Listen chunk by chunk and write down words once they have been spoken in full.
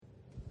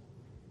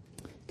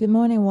Good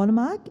morning,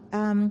 Watermark.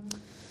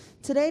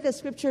 Today, the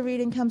scripture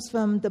reading comes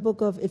from the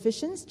book of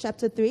Ephesians,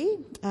 chapter 3. You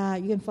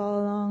can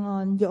follow along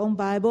on your own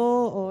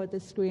Bible or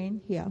the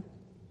screen here.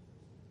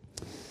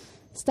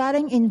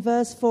 Starting in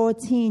verse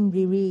 14,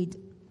 we read,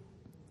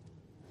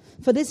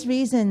 "For this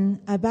reason,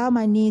 I bow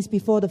my knees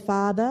before the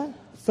Father,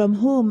 from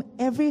whom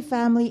every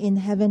family in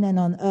heaven and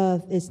on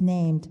earth is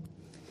named,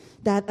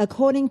 that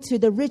according to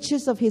the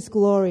riches of his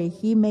glory,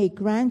 he may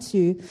grant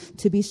you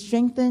to be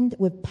strengthened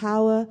with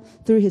power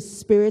through his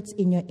Spirit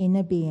in your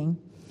inner being,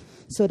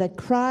 so that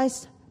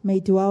Christ may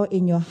dwell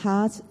in your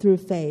hearts through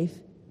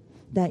faith,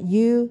 that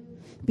you,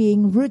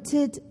 being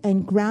rooted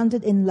and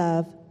grounded in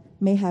love,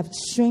 may have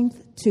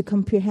strength to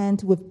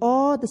comprehend with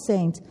all the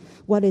saints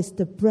what is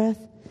the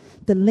breadth,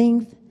 the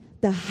length,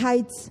 the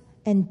height,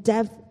 and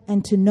depth,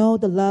 and to know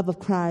the love of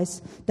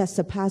Christ that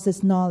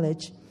surpasses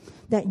knowledge,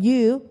 that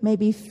you may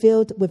be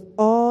filled with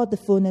all the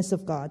fullness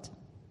of God.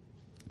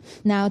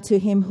 Now to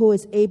him who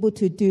is able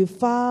to do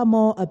far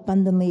more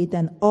abundantly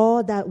than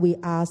all that we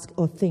ask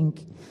or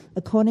think,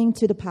 according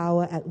to the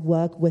power at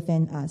work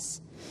within us.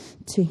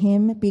 To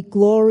him be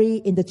glory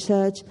in the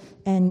church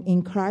and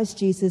in Christ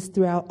Jesus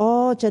throughout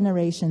all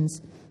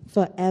generations,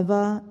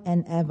 forever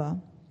and ever.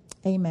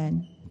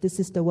 Amen." This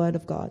is the word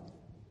of God.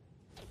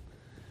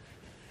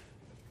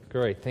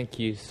 Great. Thank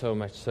you so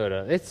much,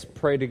 Soda. Let's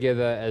pray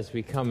together as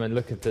we come and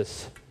look at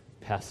this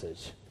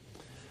passage.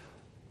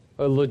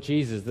 Oh, Lord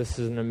Jesus, this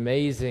is an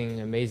amazing,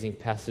 amazing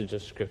passage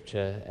of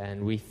Scripture,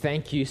 and we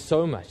thank you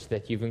so much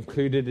that you've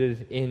included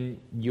it in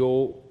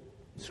your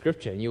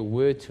Scripture, in your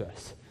word to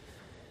us.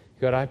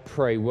 God, I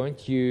pray,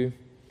 won't you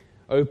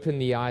open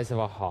the eyes of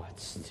our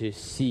hearts to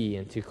see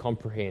and to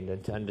comprehend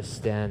and to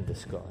understand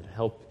this, God.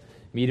 Help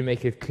me to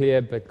make it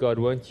clear, but God,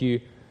 won't you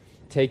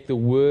take the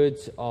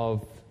words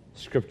of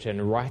Scripture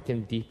and write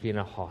them deeply in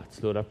our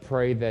hearts. Lord, I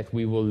pray that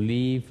we will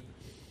leave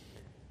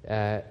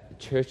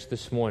church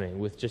this morning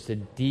with just a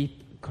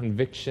deep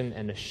conviction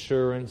and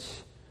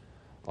assurance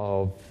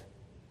of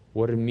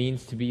what it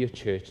means to be your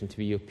church and to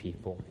be your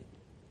people,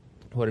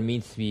 what it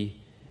means to be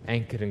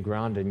anchored and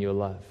grounded in your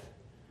love.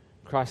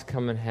 Christ,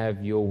 come and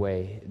have your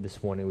way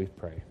this morning, we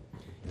pray.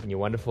 In your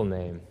wonderful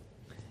name,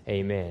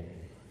 amen.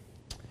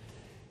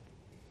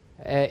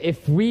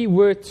 If we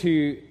were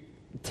to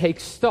take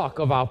stock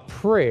of our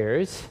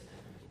prayers,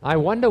 I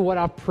wonder what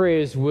our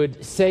prayers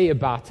would say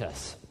about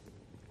us.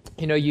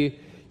 You know, you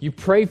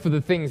pray for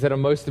the things that are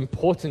most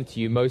important to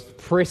you, most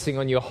pressing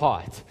on your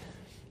heart.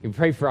 We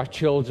pray for our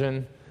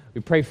children.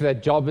 We pray for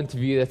that job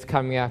interview that's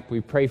coming up.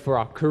 We pray for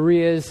our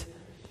careers.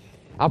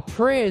 Our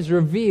prayers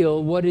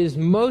reveal what is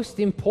most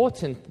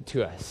important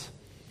to us.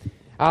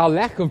 Our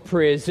lack of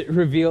prayers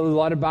reveal a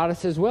lot about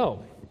us as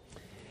well.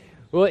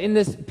 Well, in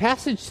this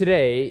passage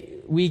today,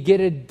 we get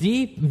a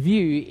deep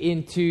view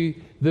into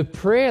the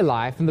prayer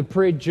life and the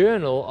prayer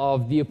journal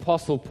of the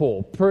Apostle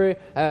Paul.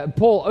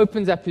 Paul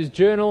opens up his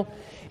journal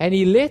and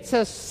he lets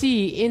us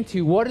see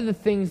into what are the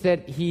things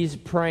that he's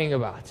praying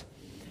about.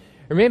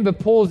 Remember,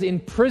 Paul's in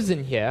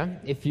prison here.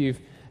 If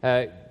you've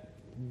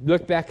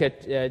looked back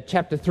at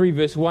chapter 3,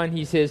 verse 1,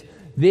 he says,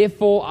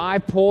 "Therefore I,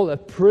 Paul, a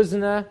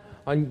prisoner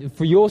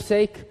for your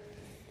sake."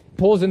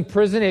 Paul's in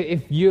prison.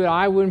 If you and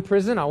I were in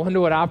prison, I wonder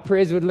what our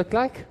prayers would look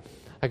like.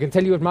 I can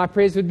tell you what my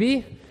prayers would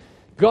be.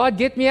 God,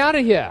 get me out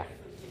of here.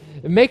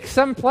 Make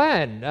some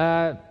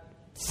plan.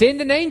 Send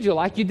an angel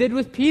like you did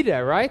with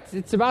Peter, right?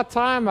 It's about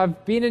time.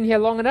 I've been in here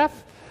long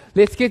enough.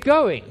 Let's get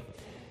going.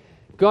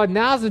 God,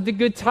 now's a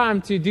good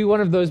time to do one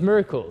of those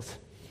miracles.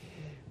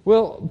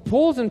 Well,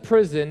 Paul's in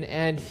prison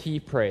and he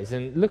prays.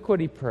 And look what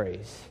he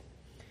prays.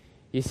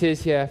 He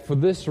says here, "For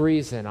this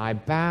reason I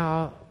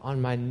bow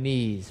on my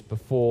knees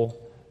before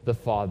the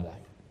Father."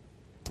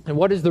 And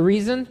what is the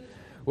reason?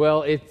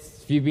 Well,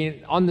 if you've been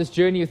on this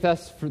journey with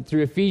us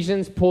through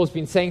Ephesians, Paul's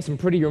been saying some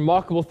pretty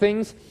remarkable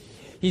things.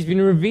 He's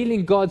been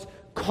revealing God's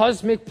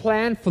cosmic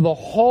plan for the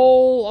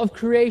whole of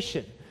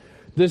creation.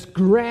 This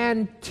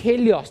grand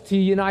teleos to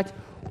unite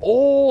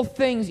all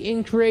things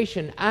in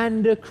creation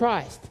under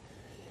Christ.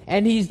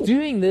 And he's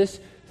doing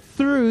this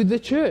through the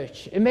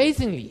church,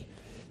 amazingly.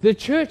 The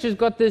church has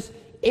got this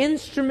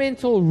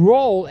instrumental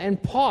role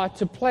and part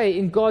to play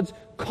in God's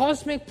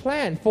cosmic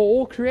plan for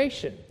all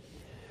creation.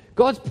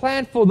 God's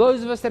plan for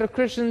those of us that are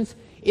Christians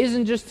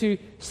isn't just to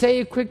say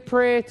a quick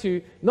prayer,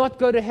 to not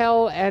go to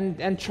hell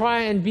and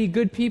try and be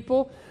good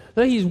people.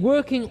 No, he's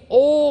working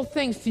all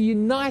things to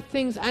unite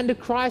things under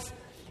Christ.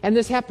 And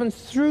this happens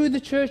through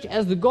the church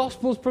as the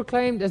gospel is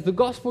proclaimed, as the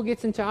gospel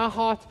gets into our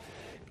heart.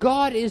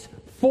 God is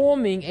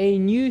forming a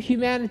new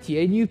humanity,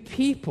 a new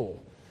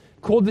people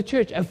called the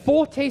church, a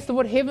foretaste of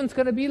what heaven's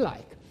going to be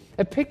like,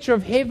 a picture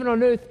of heaven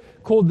on earth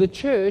called the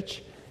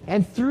church.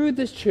 And through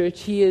this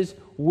church, he is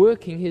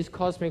working his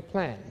cosmic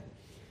plan.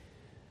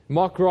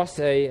 Mark Ross,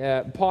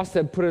 a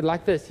pastor, put it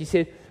like this. He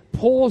said,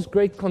 Paul's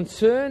great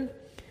concern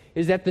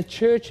is that the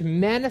church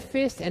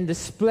manifest and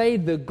display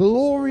the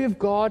glory of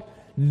God,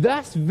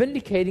 thus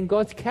vindicating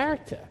God's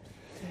character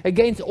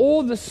against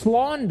all the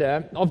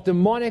slander of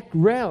demonic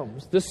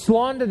realms, the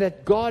slander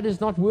that God is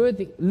not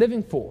worthy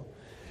living for.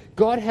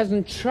 God has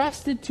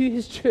entrusted to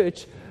his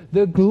church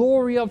the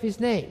glory of his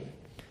name.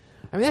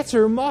 I mean, that's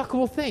a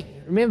remarkable thing.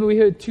 Remember, we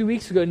heard 2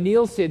 weeks ago,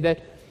 Neil said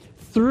that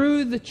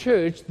through the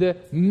church, the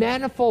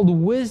manifold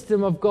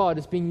wisdom of God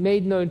is being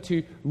made known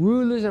to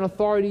rulers and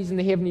authorities in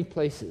the heavenly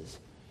places.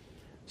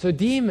 So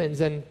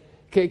demons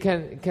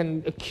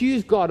can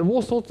accuse God of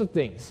all sorts of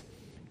things.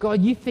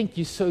 God, you think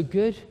you're so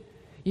good.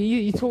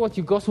 You talk about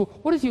your gospel.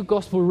 What has your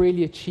gospel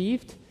really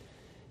achieved?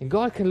 And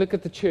God can look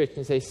at the church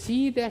and say,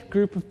 see that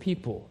group of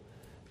people,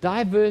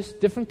 diverse,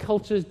 different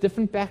cultures,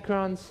 different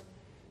backgrounds.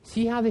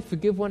 See how they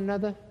forgive one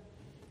another.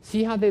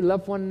 See how they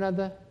love one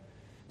another.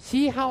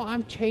 See how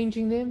I'm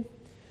changing them.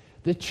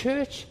 The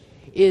church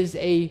is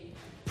a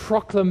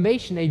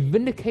proclamation, a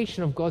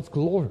vindication of God's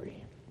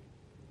glory.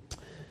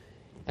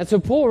 And so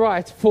Paul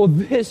writes, for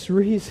this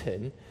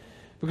reason,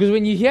 because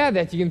when you hear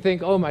that, you can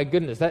think, oh my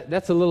goodness,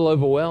 that's a little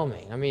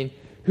overwhelming. I mean,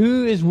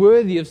 who is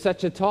worthy of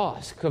such a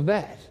task of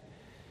that?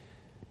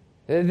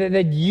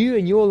 That you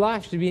and your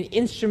life should be an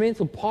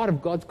instrumental part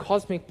of God's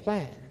cosmic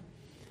plan.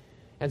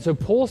 And so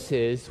Paul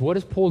says, what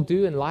does Paul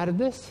do in light of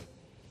this?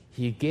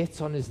 He gets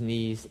on his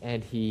knees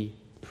and he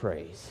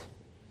prays.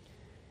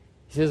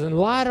 He says, in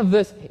light of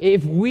this,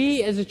 if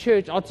we as a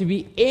church are to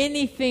be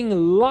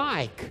anything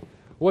like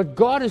what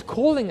God is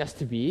calling us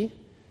to be,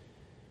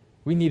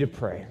 we need to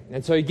pray.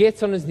 And so he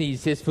gets on his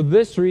knees. He says, for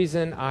this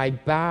reason, I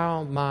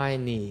bow my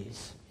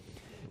knees.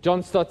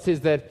 John Stott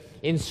says that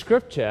in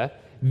Scripture,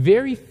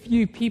 very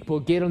few people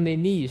get on their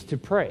knees to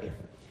pray.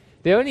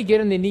 They only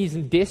get on their knees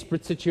in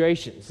desperate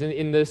situations.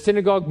 In the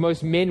synagogue,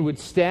 most men would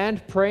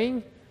stand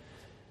praying.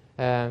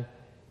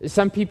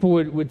 Some people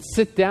would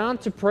sit down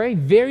to pray.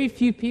 Very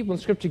few people in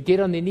Scripture get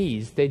on their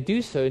knees. They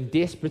do so in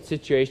desperate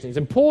situations.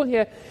 And Paul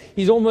here,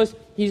 he's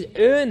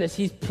earnest.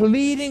 He's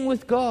pleading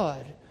with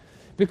God.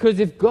 Because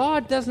if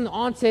God doesn't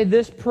answer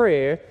this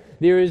prayer,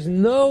 there is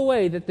no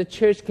way that the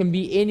church can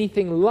be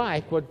anything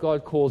like what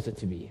God calls it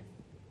to be.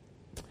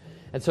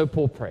 And so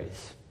Paul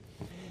prays.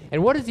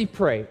 And what does he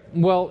pray?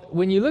 Well,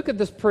 when you look at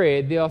this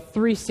prayer, there are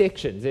 3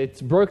 sections.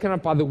 It's broken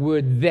up by the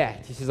word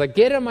that. He says, I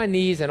get on my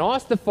knees and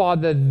ask the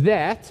Father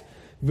that,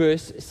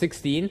 verse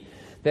 16,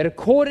 that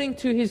according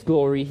to his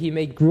glory he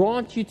may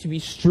grant you to be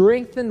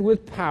strengthened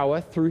with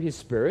power through his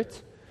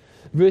Spirit.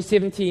 Verse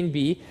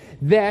 17b,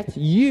 that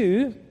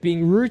you,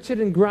 being rooted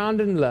and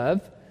grounded in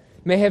love,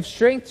 may have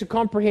strength to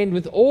comprehend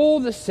with all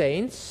the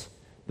saints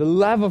the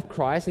love of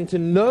Christ and to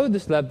know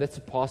this love that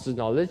surpasses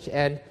knowledge.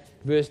 And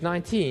verse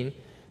 19,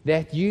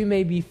 that you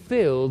may be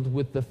filled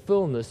with the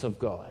fullness of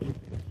God.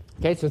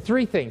 Okay, so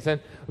 3 things.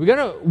 And we're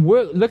going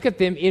to look at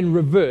them in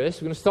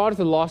reverse. We're going to start at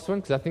the last one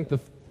because I think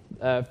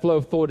the flow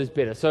of thought is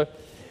better. So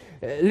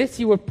let's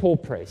see what Paul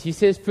prays. He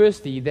says,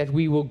 firstly, that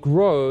we will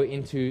grow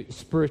into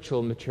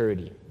spiritual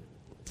maturity.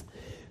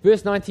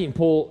 Verse 19,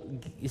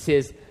 Paul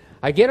says,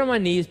 I get on my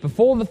knees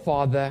before the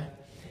Father,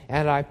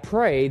 and I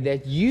pray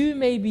that you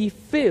may be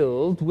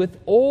filled with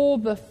all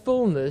the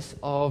fullness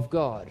of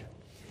God.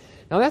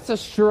 Now that's a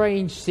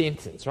strange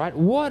sentence, right?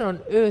 What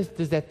on earth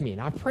does that mean?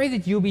 I pray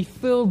that you'll be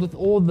filled with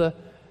all the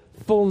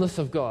fullness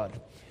of God.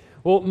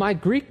 Well, my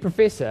Greek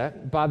professor,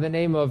 by the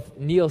name of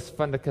Niels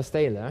van der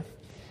Kastelen,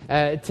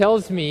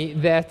 tells me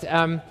that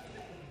the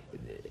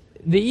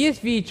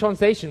ESV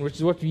translation, which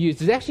is what we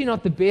use, is actually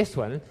not the best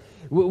one.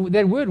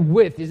 That word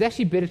with is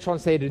actually better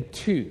translated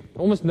to.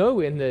 Almost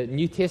nowhere in the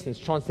New Testament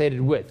is translated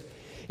with.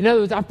 In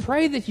other words, I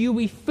pray that you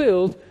be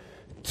filled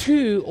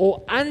to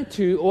or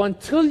unto or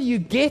until you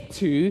get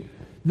to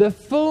the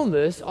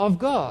fullness of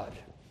God.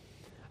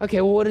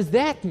 Okay, well, what does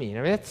that mean?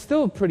 I mean, that's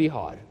still pretty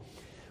hard.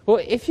 Well,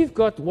 if you've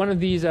got one of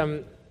these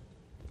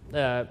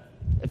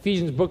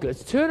Ephesians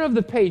booklets, turn over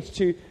the page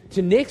to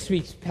next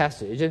week's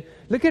passage and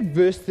look at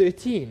verse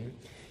 13.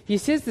 He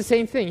says the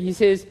same thing. He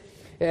says,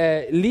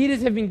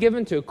 leaders have been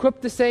given to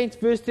equip the saints,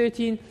 verse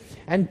 13,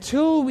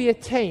 until we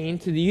attain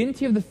to the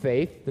unity of the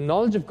faith, the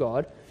knowledge of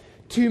God,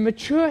 to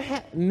mature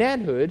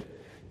manhood,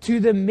 to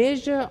the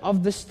measure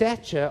of the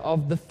stature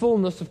of the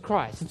fullness of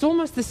Christ. It's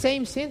almost the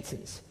same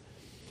sentence.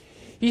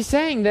 He's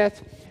saying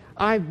that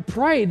I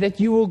pray that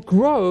you will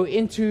grow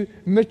into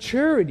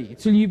maturity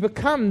till you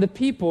become the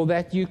people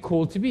that you're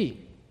called to be.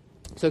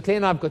 So Claire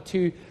and I have got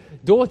 2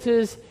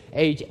 daughters,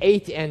 age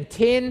 8 and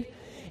 10.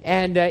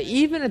 And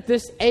even at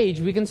this age,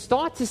 we can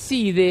start to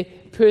see their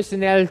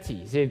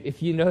personalities.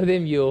 If you know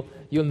them, you'll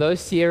know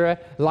Sierra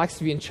likes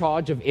to be in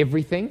charge of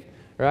everything,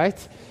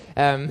 right?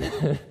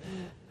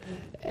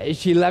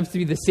 She loves to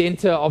be the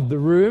center of the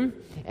room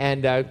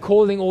and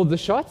calling all the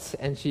shots.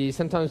 And she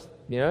sometimes,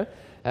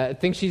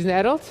 thinks she's an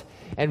adult.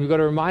 And we've got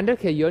to remind her,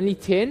 okay, you're only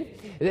 10.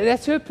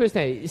 That's her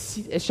personality.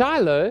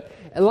 Shiloh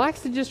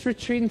likes to just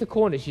retreat into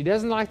corners. She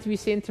doesn't like to be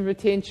center of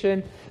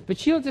attention, but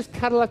she'll just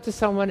cuddle up to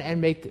someone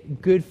and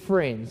make good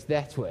friends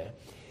that way.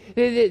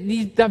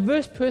 These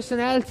diverse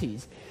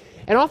personalities.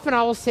 And often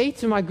I will say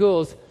to my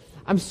girls,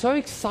 I'm so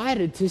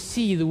excited to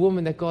see the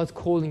woman that God's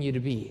calling you to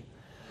be.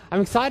 I'm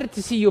excited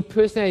to see your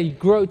personality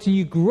grow till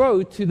you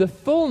grow to the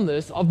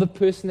fullness of the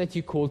person that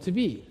you're called to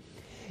be.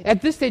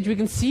 At this stage, we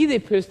can see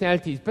their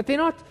personalities, but they're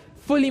not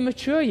fully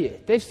mature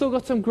yet. They've still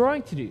got some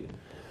growing to do.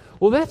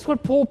 Well, that's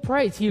what Paul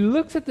prays. He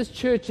looks at this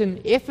church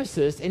in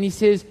Ephesus and he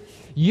says,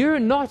 you're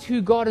not who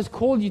God has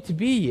called you to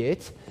be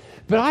yet,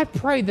 but I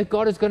pray that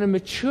God is going to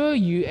mature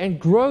you and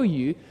grow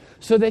you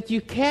so that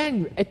you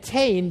can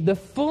attain the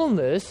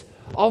fullness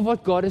of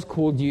what God has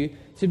called you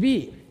to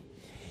be.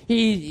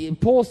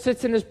 Paul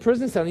sits in his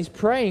prison cell and he's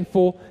praying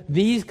for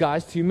these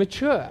guys to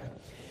mature.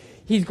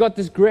 He's got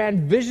this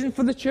grand vision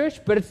for the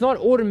church, but it's not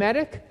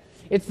automatic.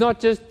 It's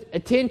not just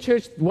attend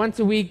church once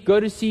a week,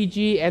 go to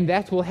CG, and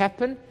that will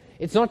happen.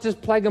 It's not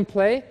just plug and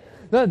play.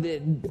 No,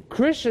 the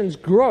Christians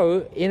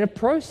grow in a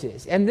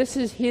process, and this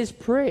is his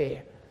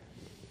prayer.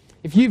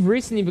 If you've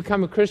recently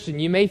become a Christian,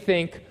 you may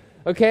think,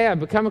 okay, I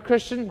become a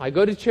Christian, I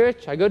go to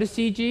church, I go to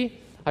CG,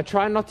 I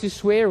try not to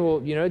swear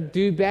or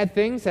do bad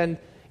things, and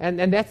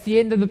that's the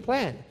end of the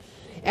plan.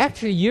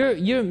 Actually,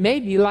 you're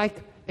maybe like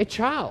a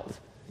child,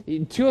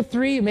 2 or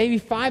 3, maybe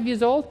 5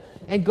 years old,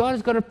 and God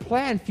has got a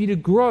plan for you to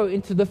grow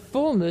into the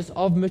fullness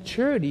of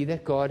maturity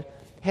that God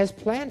has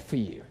planned for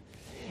you.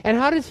 And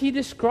how does he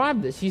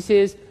describe this? He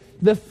says,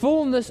 the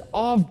fullness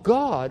of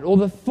God, or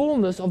the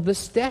fullness of the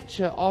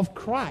stature of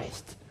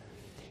Christ.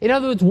 In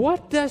other words,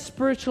 what does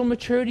spiritual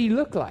maturity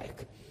look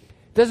like?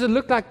 Does it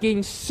look like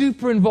getting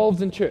super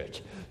involved in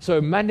church? So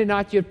Monday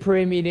night you're at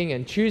prayer meeting,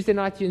 and Tuesday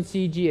night you're in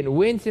CG, and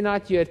Wednesday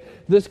night you're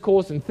at this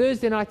course, and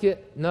Thursday night you're...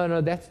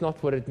 No, that's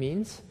not what it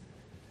means.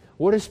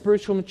 What does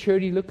spiritual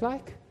maturity look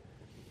like?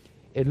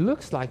 It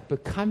looks like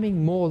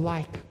becoming more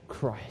like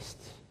Christ.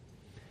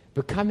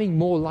 Becoming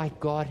more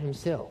like God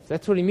himself.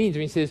 That's what he means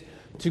when he says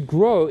to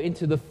grow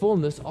into the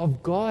fullness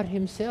of God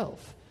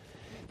himself.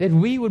 That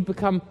we would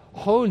become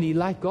holy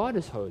like God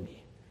is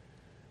holy.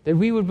 That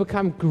we would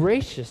become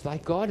gracious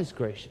like God is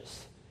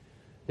gracious.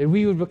 That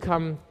we would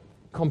become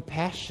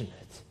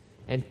compassionate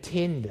and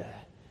tender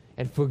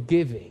and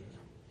forgiving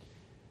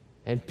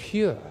and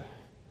pure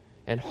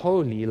and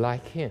holy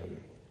like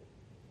him.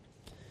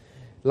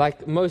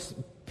 Like most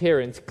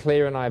parents,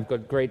 Claire and I have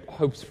got great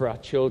hopes for our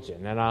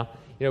children. And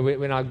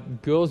when our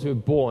girls were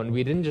born,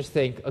 we didn't just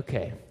think,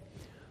 okay,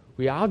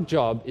 our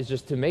job is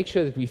just to make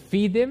sure that we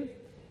feed them,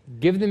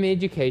 give them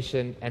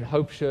education, and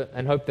hope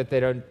that they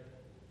don't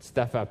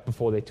stuff up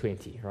before they're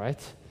 20,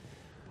 right?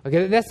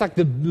 Okay, that's like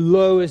the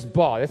lowest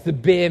bar. That's the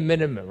bare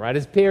minimum, right?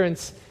 As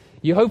parents,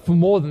 you hope for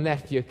more than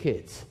that for your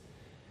kids.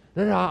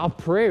 No, our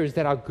prayer is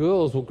that our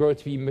girls will grow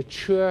to be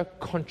mature,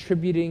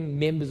 contributing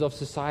members of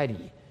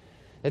society.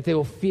 That they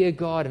will fear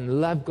God and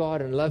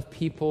love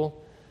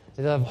people.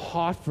 That they'll have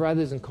heart for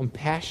others and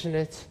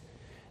compassionate.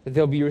 That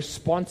they'll be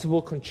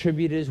responsible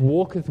contributors,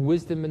 walk with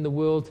wisdom in the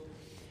world.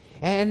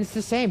 And it's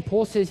the same.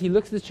 Paul says, he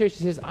looks at the church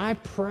and says, I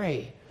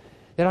pray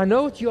that I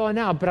know what you are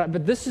now,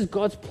 but this is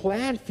God's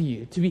plan for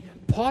you, to be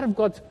part of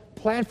God's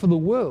plan for the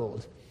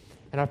world.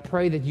 And I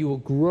pray that you will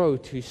grow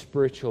to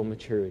spiritual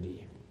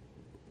maturity.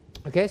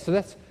 Okay, so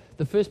that's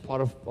the first part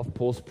of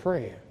Paul's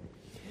prayer.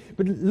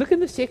 But look at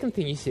the second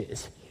thing he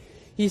says.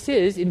 He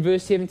says in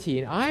verse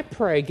 17, I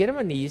pray, get on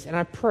my knees, and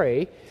I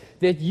pray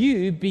that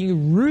you,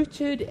 being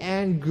rooted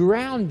and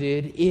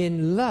grounded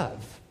in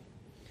love.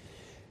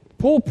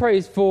 Paul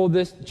prays for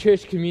this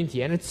church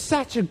community, and it's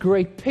such a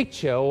great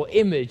picture or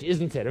image,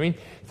 isn't it? I mean,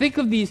 think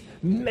of these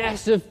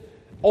massive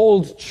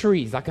old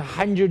trees, like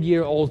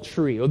 100-year-old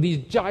tree, or these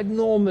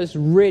ginormous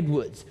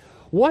redwoods.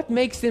 What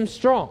makes them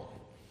strong?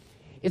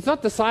 It's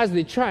not the size of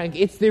their trunk,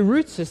 it's their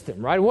root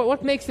system, right?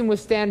 What makes them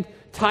withstand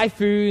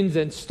typhoons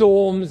and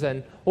storms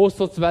and all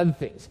sorts of other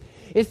things?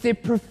 It's their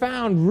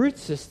profound root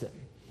system.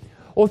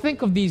 Or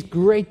think of these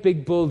great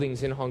big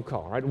buildings in Hong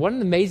Kong, right? One of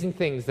the amazing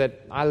things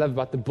that I love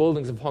about the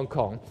buildings of Hong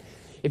Kong,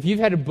 if you've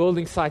had a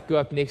building site go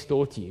up next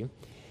door to you,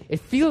 it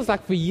feels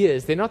like for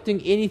years they're not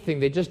doing anything,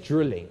 they're just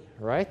drilling,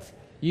 right?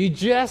 You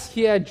just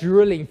hear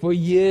drilling for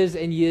years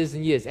and years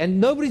and years,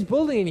 and nobody's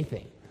building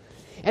anything.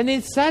 And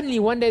then suddenly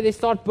one day they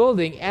start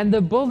building, and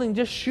the building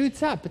just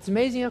shoots up. It's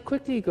amazing how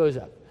quickly it goes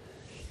up.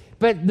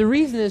 But the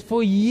reason is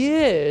for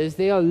years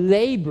they are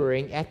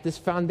laboring at this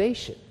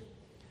foundation.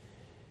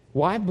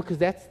 Why? Because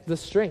that's the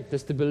strength, the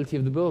stability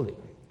of the building.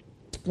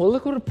 Well,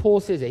 look what Paul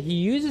says there. He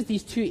uses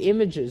these two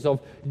images of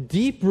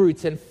deep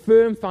roots and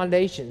firm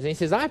foundations. And he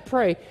says, I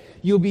pray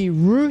you'll be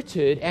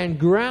rooted and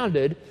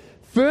grounded,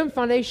 firm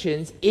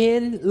foundations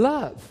in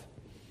love.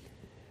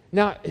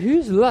 Now,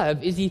 whose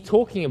love is he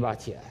talking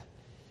about here?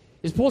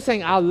 Is Paul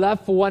saying our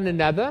love for one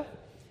another?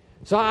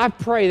 So I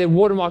pray that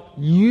Watermark,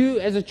 you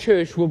as a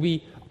church will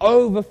be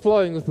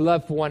overflowing with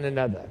love for one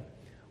another.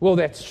 Well,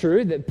 that's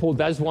true, that Paul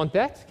does want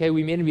that. Okay,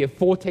 we're meant to be a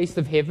foretaste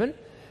of heaven,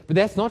 but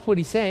that's not what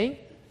he's saying.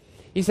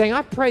 He's saying,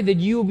 I pray that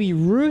you will be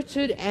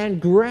rooted and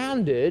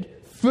grounded,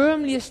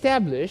 firmly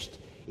established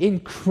in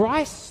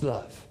Christ's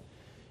love.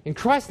 In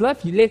Christ's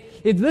love,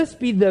 let this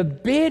be the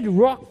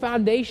bedrock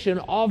foundation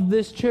of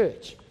this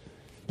church.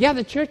 Yeah,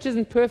 the church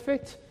isn't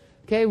perfect.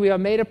 Okay, we are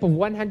made up of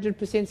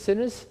 100%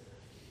 sinners.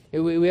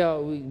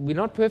 We're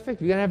not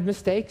perfect. We're going to have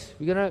mistakes.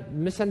 We're going to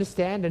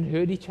misunderstand and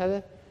hurt each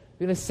other.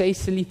 We're going to say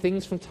silly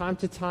things from time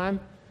to time.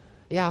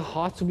 Yeah, our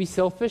hearts will be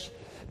selfish.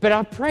 But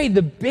I pray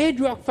the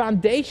bedrock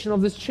foundation of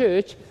this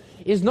church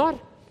is not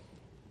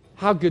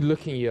how good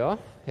looking you are.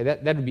 Okay,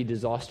 that would be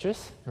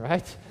disastrous,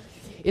 right?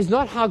 It's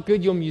not how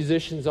good your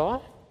musicians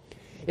are.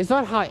 It's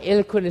not how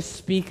eloquent a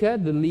speaker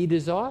the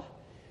leaders are.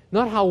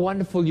 Not how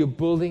wonderful your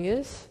building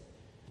is.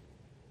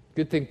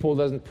 Good thing Paul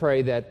doesn't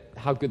pray that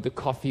how good the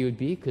coffee would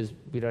be, because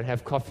we don't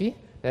have coffee.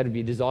 That would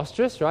be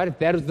disastrous, right? If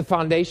that was the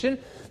foundation.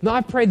 No,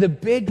 I pray the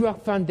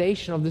bedrock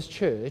foundation of this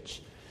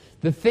church,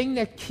 the thing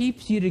that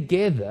keeps you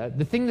together,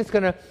 the thing that's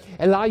going to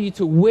allow you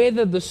to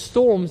weather the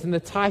storms and the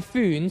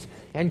typhoons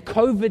and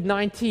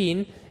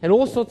COVID-19 and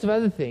all sorts of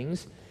other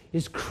things,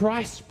 is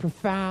Christ's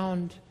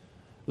profound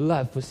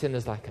love for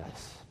sinners like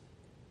us.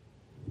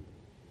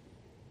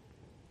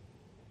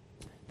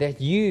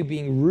 That you,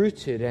 being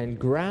rooted and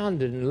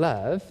grounded in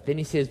love, then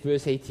he says,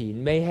 verse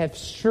 18, may have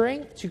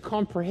strength to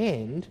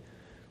comprehend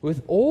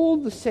with all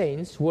the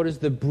saints what is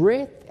the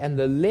breadth and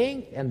the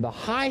length and the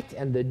height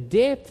and the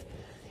depth,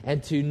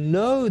 and to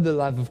know the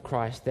love of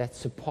Christ that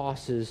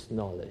surpasses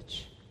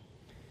knowledge.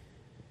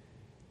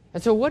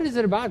 And so what is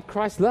it about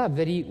Christ's love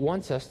that he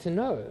wants us to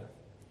know?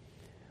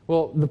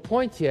 Well, the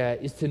point here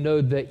is to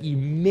know the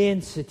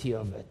immensity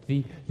of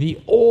it,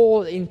 the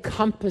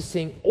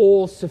all-encompassing,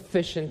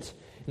 all-sufficient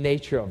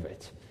nature of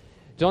it.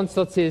 John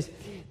Stott says,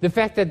 the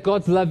fact that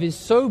God's love is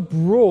so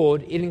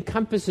broad, it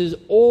encompasses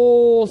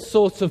all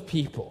sorts of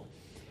people.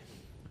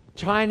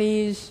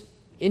 Chinese,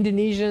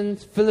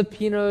 Indonesians,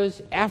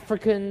 Filipinos,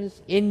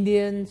 Africans,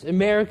 Indians,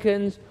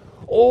 Americans,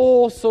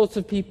 all sorts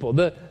of people.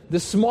 The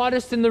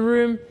smartest in the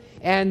room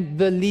and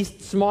the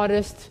least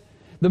smartest.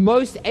 The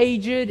most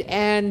aged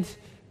and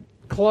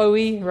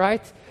Chloe,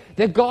 right?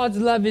 That God's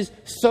love is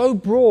so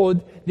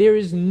broad, there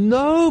is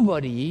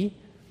nobody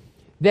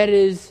that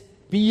is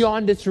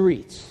beyond its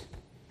reach.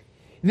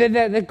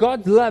 That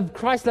God's love,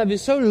 Christ's love,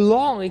 is so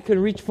long it can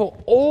reach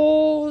for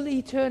all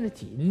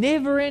eternity,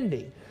 never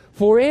ending,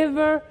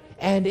 forever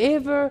and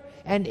ever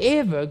and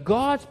ever.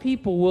 God's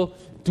people will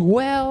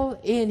dwell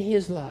in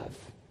his love.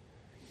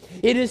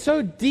 It is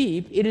so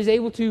deep, it is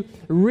able to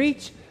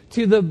reach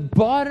to the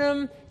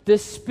bottom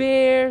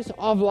despairs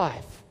of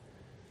life.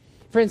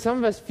 Friends, some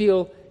of us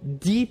feel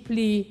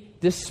deeply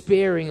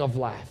despairing of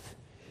life.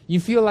 You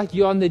feel like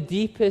you're on the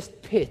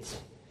deepest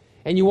pit,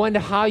 and you wonder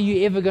how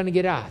you're ever going to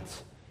get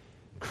out.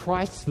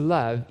 Christ's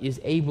love is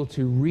able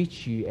to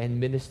reach you and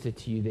minister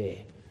to you there.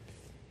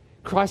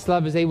 Christ's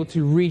love is able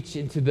to reach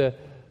into the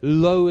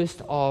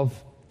lowest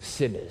of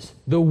sinners,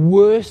 the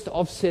worst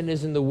of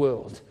sinners in the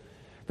world.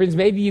 Friends,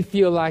 maybe you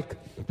feel like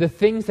the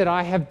things that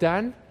I have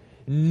done,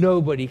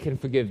 nobody can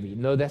forgive me.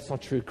 No, that's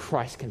not true.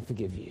 Christ can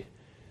forgive you.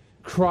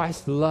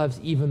 Christ loves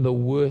even the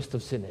worst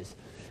of sinners.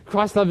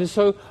 Christ's love is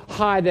so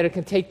high that it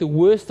can take the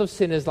worst of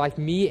sinners like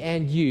me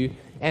and you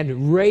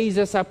and raise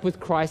us up with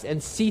Christ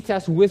and seat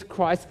us with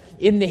Christ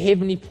in the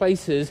heavenly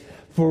places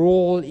for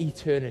all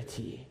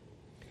eternity.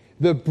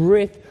 The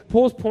breadth,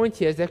 Paul's point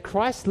here is that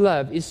Christ's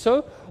love is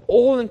so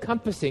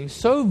all-encompassing,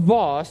 so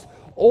vast,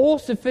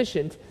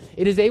 all-sufficient,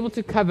 it is able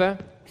to cover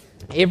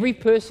every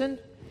person,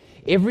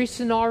 every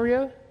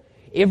scenario,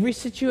 every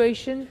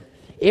situation,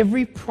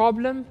 every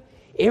problem,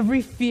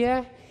 every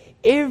fear,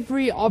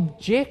 every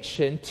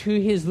objection to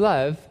his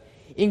love,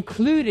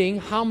 including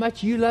how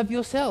much you love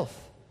yourself.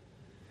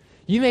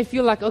 You may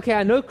feel like, okay,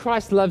 I know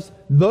Christ loves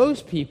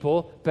those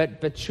people,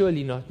 but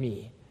surely not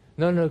me.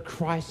 No,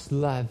 Christ's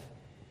love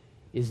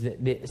is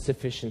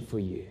sufficient for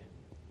you.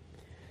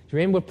 Do you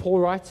remember what Paul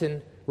writes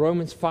in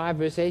Romans 5,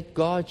 verse 8?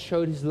 God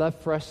showed his love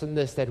for us in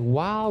this, that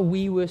while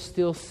we were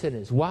still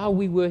sinners, while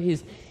we were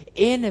his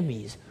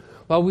enemies,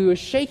 while we were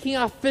shaking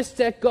our fists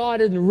at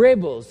God and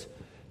rebels,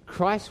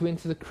 Christ went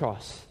to the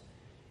cross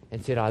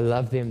and said, I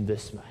love them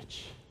this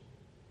much.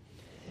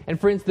 And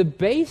friends, the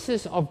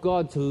basis of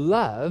God's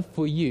love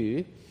for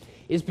you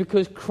is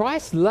because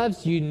Christ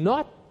loves you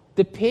not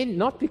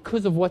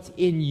because of what's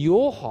in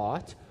your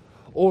heart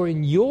or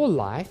in your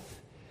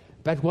life,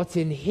 but what's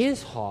in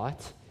his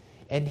heart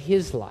and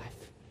his life.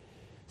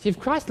 See, if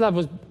Christ's love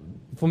was,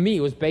 for me,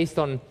 was based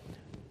on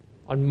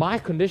my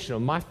condition,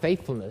 on my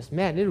faithfulness,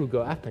 man, it would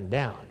go up and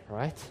down,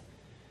 right?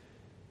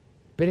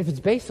 But if it's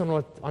based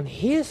on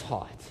his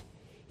heart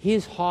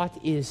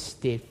is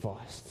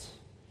steadfast.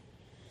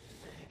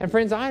 And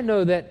friends, I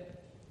know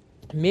that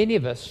many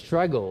of us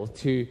struggle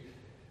to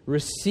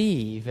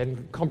receive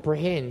and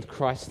comprehend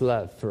Christ's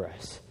love for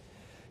us.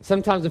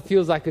 Sometimes it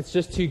feels like it's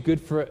just too good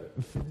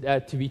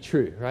to be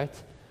true, right?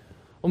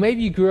 Or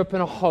maybe you grew up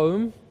in a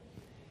home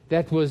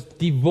that was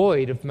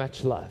devoid of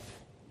much love.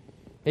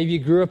 Maybe you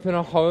grew up in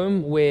a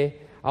home where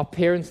our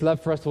parents'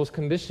 love for us was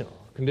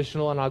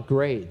conditional on our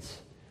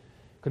grades,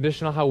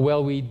 conditional on how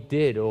well we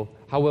did or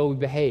how well we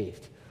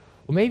behaved.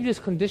 Or maybe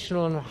just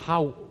conditional on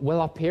how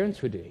well our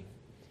parents were doing.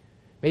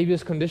 Maybe it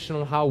was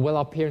conditional on how well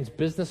our parents'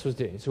 business was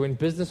doing. So when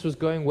business was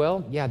going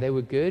well, yeah, they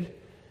were good.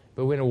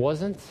 But when it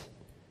wasn't,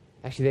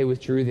 actually they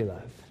withdrew their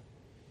love.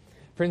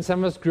 Friends, some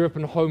of us grew up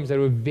in homes that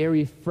were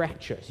very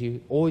fractious. You're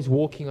always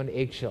walking on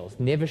eggshells,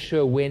 never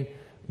sure when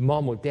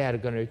mom or dad are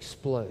going to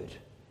explode.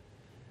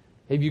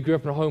 Maybe you grew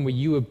up in a home where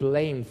you were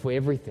blamed for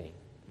everything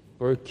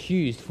or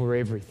accused for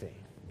everything.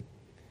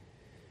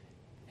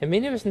 And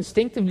many of us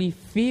instinctively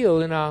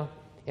feel in our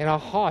in our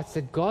hearts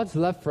that God's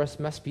love for us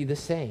must be the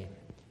same.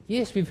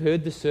 Yes, we've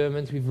heard the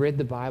sermons, we've read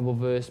the Bible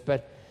verse,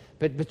 but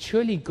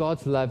surely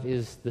God's love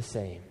is the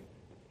same.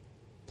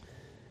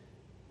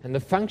 And the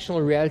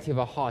functional reality of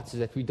our hearts is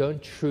that we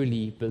don't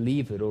truly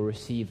believe it or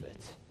receive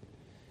it.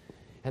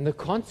 And the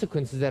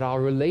consequence is that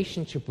our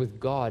relationship with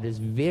God is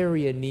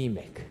very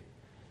anemic.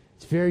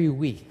 It's very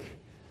weak.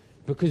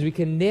 Because we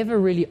can never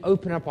really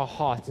open up our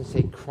hearts and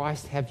say,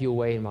 Christ, have your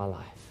way in my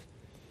life.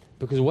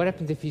 Because what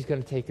happens if he's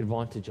going to take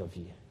advantage of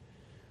you?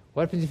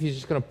 What happens if he's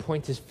just going to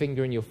point his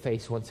finger in your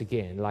face once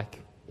again, like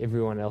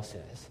everyone else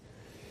has?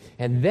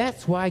 And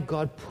that's why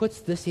God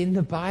puts this in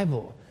the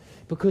Bible.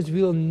 Because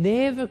we'll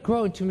never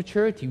grow into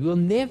maturity. We'll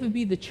never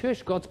be the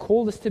church God's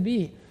called us to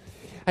be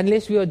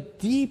unless we are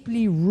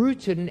deeply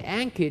rooted and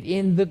anchored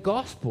in the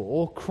gospel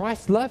or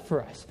Christ's love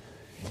for us.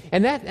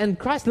 And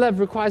Christ's love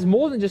requires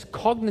more than just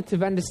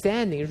cognitive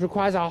understanding. It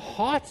requires our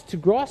hearts to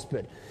grasp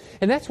it.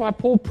 And that's why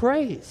Paul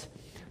prays.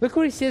 Look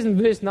what he says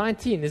in verse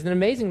 19. There's an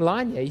amazing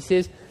line here. He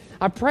says,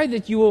 I pray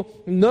that you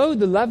will know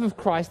the love of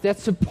Christ that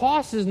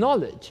surpasses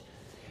knowledge.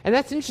 And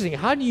that's interesting.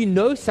 How do you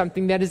know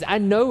something that is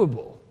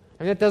unknowable?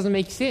 I mean, that doesn't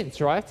make sense,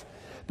 right?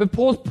 But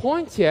Paul's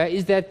point here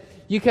is that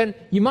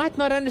you might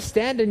not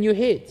understand in your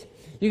head.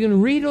 You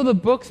can read all the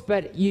books,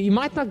 but you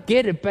might not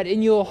get it. But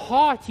in your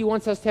heart, he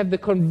wants us to have the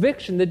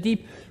conviction, the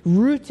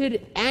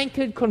deep-rooted,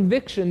 anchored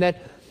conviction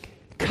that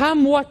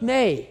come what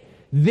may,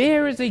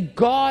 there is a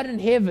God in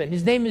heaven.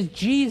 His name is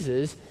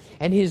Jesus,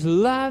 and his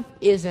love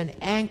is an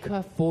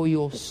anchor for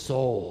your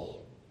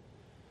soul.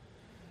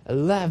 A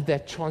love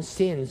that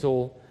transcends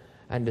all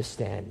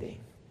understanding.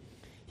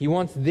 He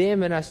wants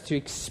them and us to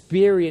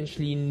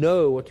experientially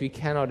know what we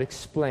cannot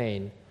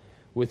explain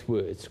with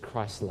words,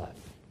 Christ's love.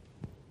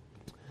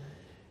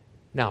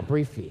 Now,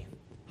 briefly,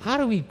 how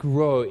do we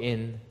grow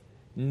in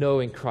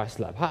knowing Christ's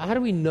love? How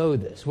do we know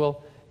this?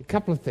 Well, a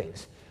couple of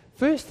things.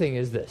 First thing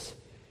is this.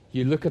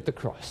 You look at the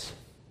cross.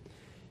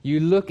 You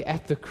look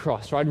at the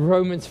cross, right?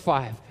 Romans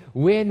 5.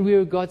 When we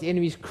were God's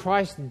enemies,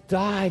 Christ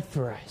died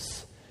for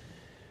us.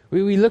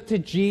 We looked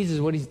at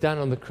Jesus, what he's done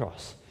on the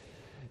cross.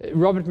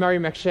 Robert Murray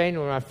McShane,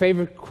 one of my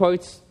favorite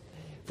quotes,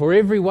 for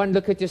every one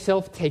look at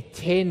yourself, take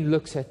 10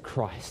 looks at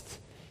Christ.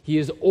 He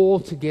is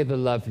altogether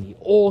lovely,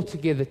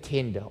 altogether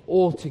tender,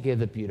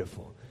 altogether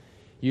beautiful.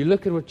 You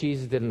look at what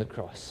Jesus did on the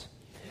cross.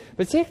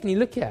 But secondly,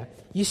 look here.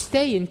 You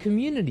stay in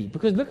community.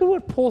 Because look at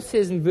what Paul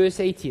says in verse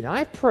 18.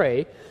 I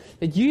pray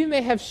that you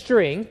may have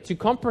strength to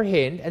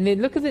comprehend. And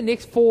then look at the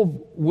next 4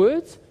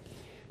 words.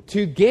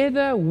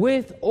 Together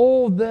with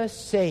all the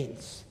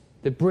saints.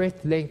 The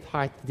breadth, length,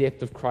 height,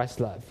 depth of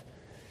Christ's love.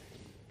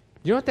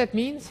 Do you know what that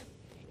means?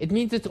 It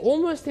means it's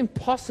almost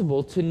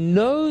impossible to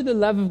know the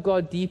love of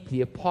God deeply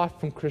apart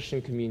from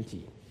Christian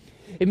community.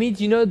 It means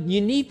you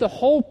need the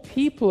whole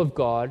people of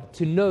God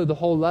to know the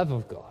whole love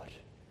of God.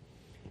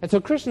 And so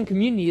Christian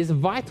community is a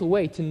vital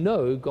way to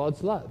know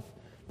God's love,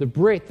 the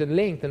breadth and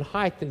length and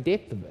height and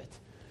depth of it.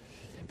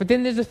 But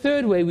then there's a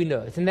third way we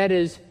know it, and that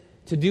is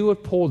to do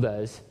what Paul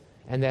does,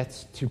 and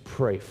that's to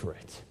pray for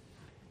it.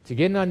 To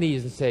get on our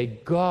knees and say,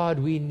 God,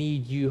 we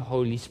need you,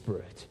 Holy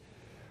Spirit.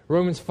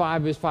 Romans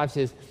 5 verse 5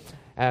 says,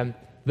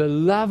 the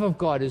love of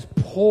God is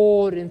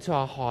poured into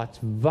our hearts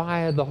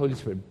via the Holy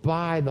Spirit,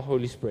 by the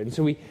Holy Spirit. And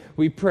so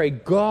we pray,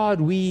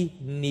 God, we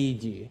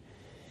need you.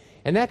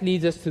 And that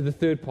leads us to the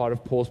third part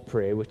of Paul's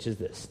prayer, which is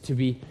this, to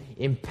be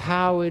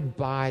empowered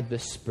by the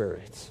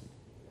Spirit.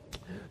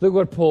 Look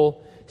what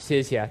Paul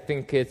says here. I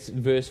think it's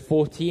verse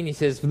 14. He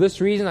says, for this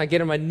reason I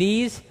get on my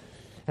knees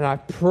and I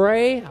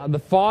pray the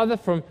Father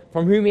from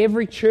whom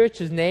every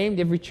church is named,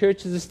 every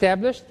church is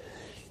established.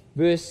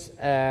 Verse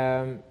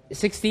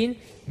 16,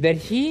 that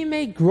he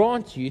may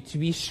grant you to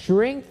be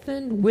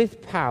strengthened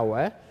with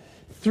power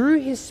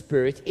through his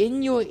Spirit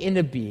in your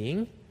inner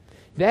being,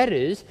 that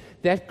is,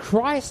 that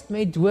Christ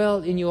may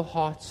dwell in your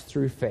hearts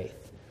through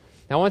faith.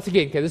 Now once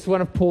again, okay, this is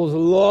one of Paul's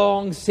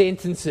long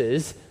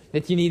sentences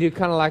that you need to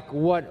kind of like,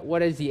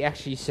 what is he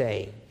actually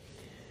saying?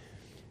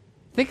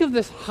 Think of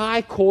this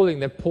high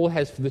calling that Paul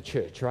has for the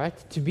church, right?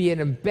 To be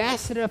an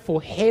ambassador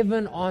for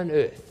heaven on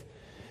earth.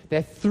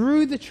 That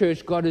through the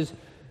church, God is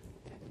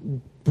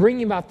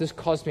bringing about this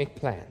cosmic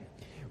plan.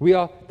 We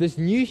are this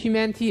new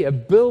humanity, a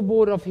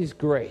billboard of his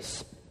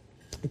grace.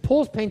 And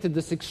Paul's painted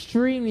this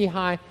extremely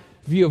high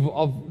view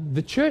of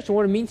the church and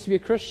what it means to be a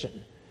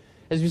Christian.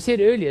 As we said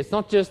earlier, it's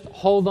not just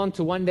hold on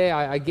to one day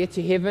I get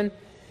to heaven.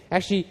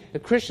 Actually, a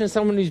Christian is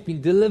someone who's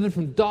been delivered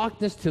from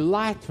darkness to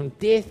light, from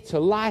death to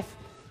life.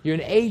 You're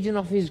an agent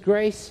of his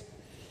grace.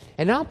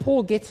 And now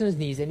Paul gets on his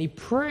knees and he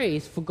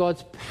prays for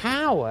God's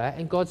power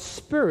and God's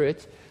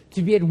Spirit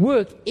to be at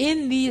work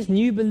in these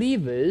new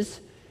believers,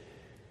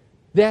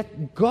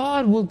 that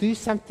God will do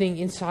something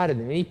inside of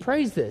them. And he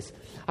prays this.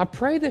 I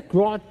pray that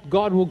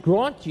God will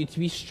grant you to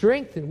be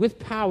strengthened with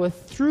power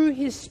through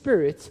his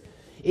Spirit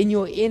in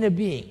your inner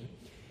being.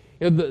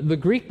 You know, the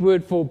Greek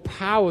word for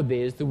power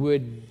there is the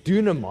word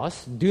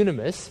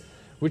dunamis,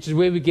 which is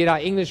where we get our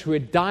English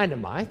word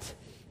dynamite.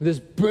 This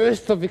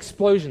burst of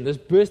explosion, this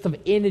burst of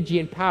energy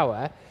and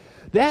power.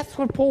 That's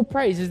what Paul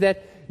prays, is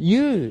that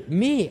you,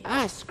 me,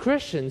 us,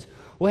 Christians,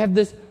 We'll have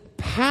this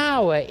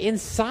power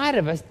inside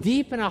of us,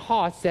 deep in our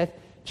hearts, that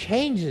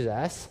changes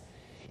us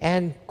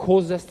and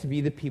causes us to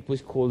be the people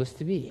He's called us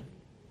to be.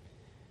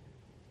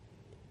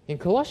 In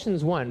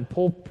Colossians 1,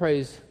 Paul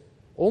prays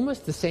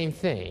almost the same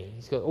thing.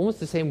 He's got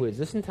almost the same words.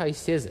 Listen to how he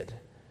says it.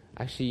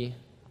 Actually,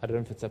 I don't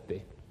know if it's up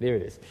there. There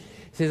it is.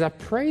 He says, I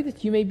pray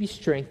that you may be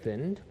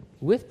strengthened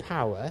with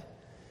power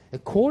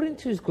according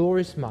to His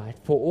glorious might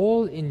for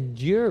all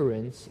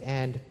endurance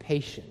and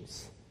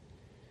patience.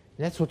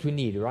 And that's what we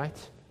need, right?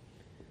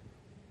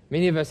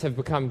 Many of us have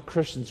become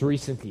Christians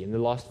recently in the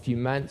last few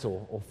months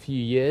or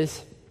few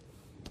years.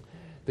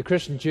 The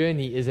Christian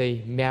journey is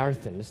a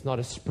marathon. It's not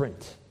a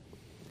sprint.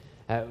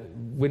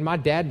 When my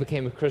dad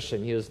became a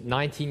Christian, he was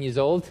 19 years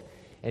old,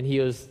 and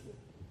he was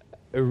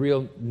a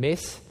real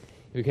mess.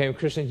 He became a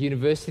Christian at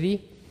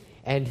university,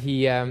 and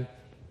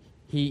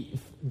he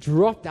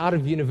dropped out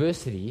of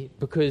university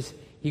because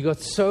he got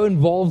so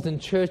involved in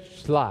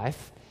church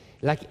life.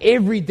 Like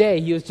every day,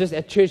 he was just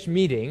at church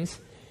meetings,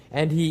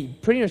 and he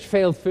pretty much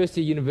failed first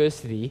year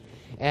university,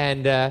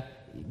 and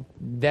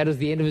that was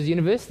the end of his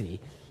university.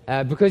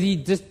 Because he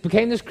just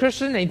became this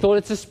Christian, and he thought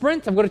it's a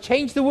sprint. I've got to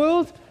change the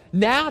world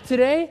now,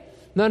 today.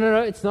 No,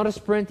 it's not a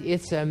sprint,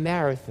 it's a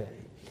marathon.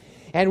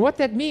 And what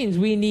that means,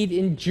 we need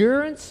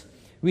endurance,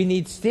 we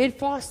need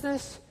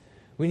steadfastness,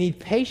 we need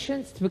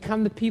patience to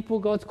become the people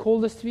God's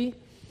called us to be.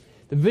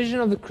 The vision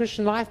of the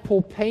Christian life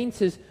Paul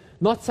paints is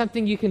not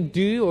something you can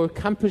do or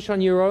accomplish on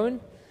your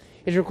own.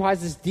 It requires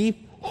this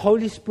deep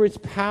Holy Spirit's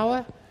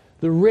power,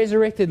 the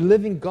resurrected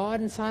living God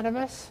inside of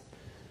us.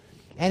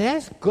 And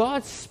as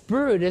God's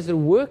Spirit is at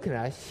work in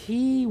us,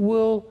 He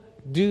will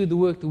do the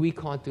work that we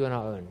can't do on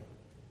our own.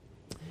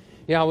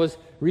 I was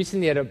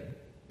recently at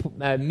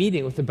a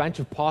meeting with a bunch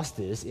of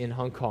pastors in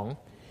Hong Kong,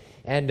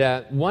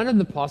 and one of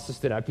the pastors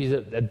stood up. He's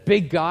a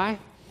big guy,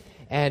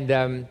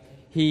 and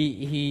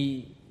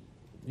he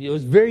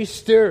was very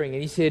stirring,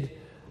 and he said,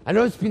 I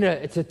know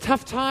it's a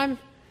tough time,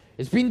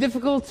 it's been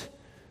difficult,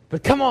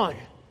 but come on,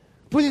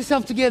 pull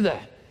yourself together.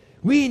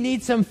 We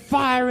need some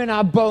fire in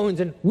our bones,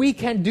 and we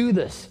can do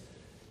this.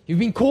 You've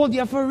been called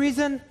here for a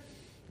reason.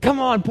 Come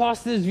on,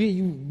 pastors,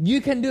 you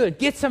can do it.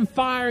 Get some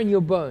fire in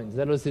your bones.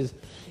 That was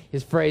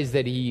his phrase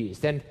that he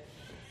used. And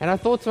I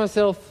thought to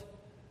myself,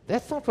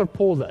 that's not what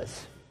Paul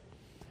does.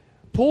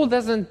 Paul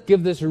doesn't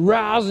give this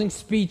rousing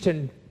speech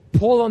and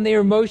pull on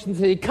their emotions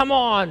and say, come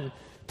on,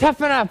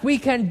 toughen up, we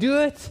can do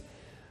it.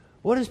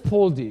 What does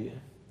Paul do?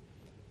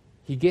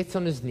 He gets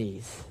on his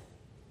knees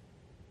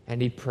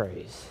and he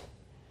prays.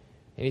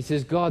 And he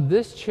says, God,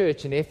 this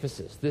church in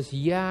Ephesus, this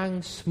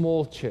young,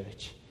 small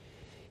church,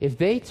 if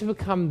they to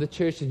become the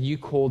church that you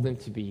called them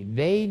to be,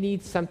 they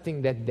need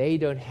something that they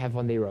don't have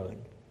on their own.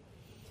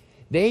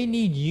 They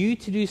need you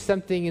to do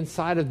something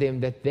inside of them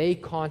that they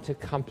can't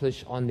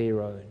accomplish on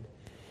their own.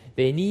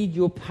 They need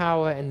your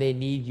power and they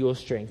need your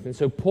strength. And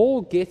so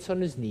Paul gets on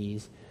his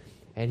knees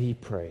and he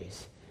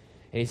prays.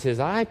 And he says,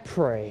 I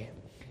pray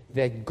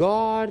that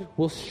God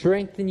will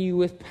strengthen you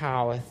with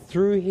power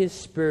through His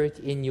Spirit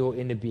in your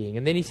inner being.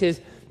 And then he says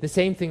the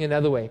same thing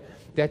another way,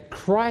 that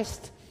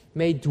Christ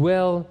may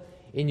dwell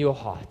in your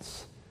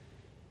hearts.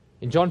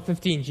 In John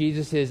 15,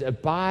 Jesus says,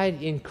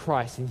 abide in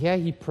Christ. And here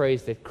he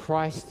prays that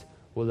Christ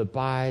will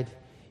abide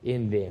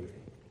in them.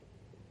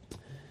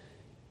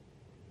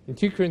 In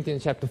 2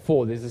 Corinthians chapter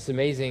 4, there's this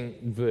amazing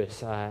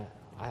verse. I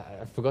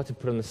forgot to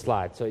put on the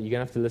slide, so you're going to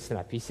have to listen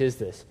up. He says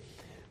this.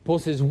 Paul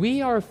says,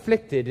 we are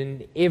afflicted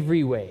in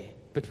every way,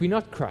 but we're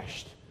not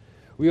crushed.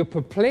 We are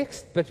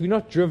perplexed, but we're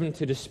not driven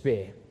to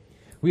despair.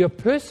 We are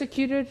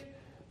persecuted,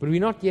 but we're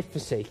not yet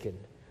forsaken.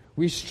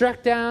 We're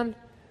struck down,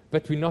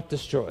 but we're not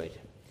destroyed.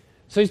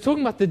 So he's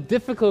talking about the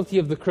difficulty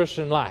of the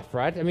Christian life,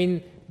 right? I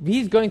mean,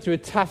 he's going through a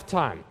tough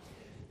time.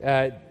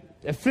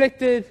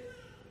 Afflicted,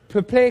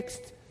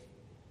 perplexed,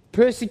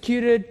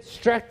 persecuted,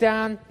 struck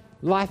down,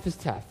 life is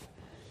tough.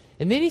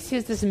 And then he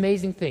says this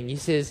amazing thing. He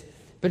says,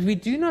 but we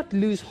do not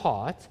lose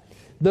heart,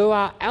 though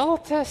our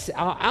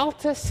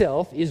outer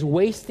self is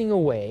wasting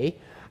away,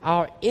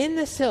 our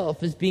inner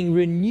self is being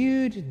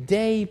renewed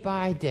day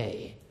by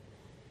day.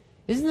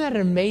 Isn't that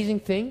an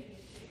amazing thing?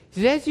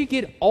 He says, as you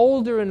get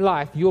older in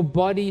life, your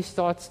body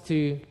starts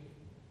to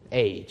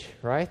age,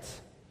 right?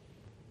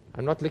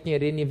 I'm not looking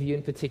at any of you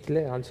in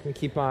particular. I'm just going to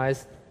keep my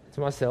eyes to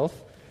myself.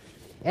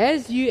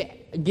 As you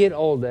get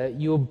older,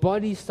 your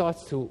body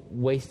starts to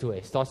waste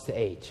away, starts to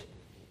age.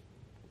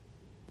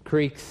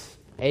 Creaks,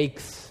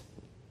 aches,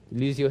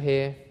 lose your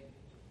hair,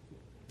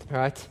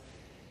 right?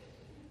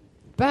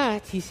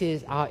 But, he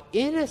says, our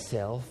inner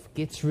self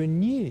gets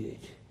renewed.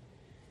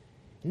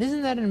 And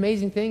isn't that an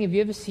amazing thing? Have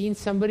you ever seen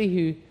somebody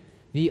who,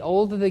 the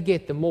older they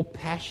get, the more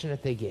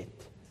passionate they get,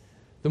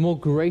 the more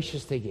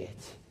gracious they get,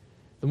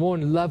 the more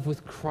in love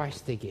with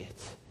Christ they get,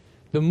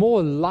 the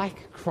more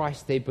like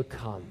Christ they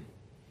become?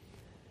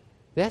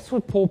 That's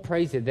what Paul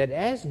prays here, that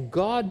as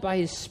God by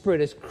His Spirit,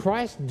 as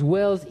Christ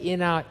dwells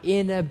in our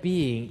inner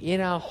being,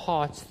 in our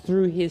hearts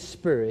through His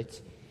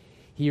Spirit,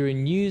 He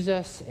renews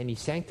us and He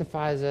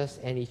sanctifies us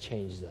and He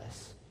changes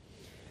us.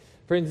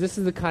 Friends, this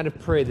is the kind of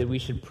prayer that we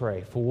should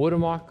pray for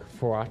Watermark,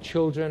 for our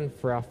children,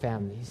 for our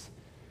families.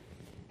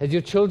 As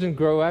your children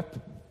grow up,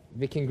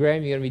 Vic and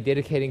Graham, you're going to be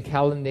dedicating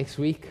Callan next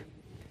week.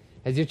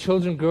 As your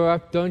children grow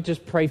up, don't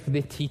just pray for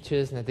their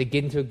teachers and that they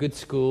get into a good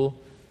school,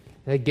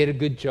 and they get a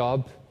good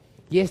job.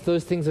 Yes,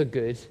 those things are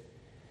good.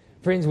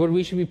 Friends, what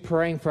we should be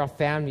praying for our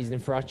families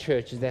and for our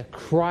church is that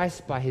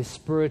Christ, by His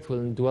Spirit, will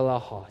indwell our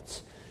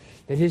hearts.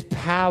 That His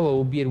power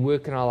will be at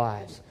work in our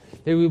lives.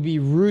 That we will be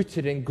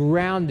rooted and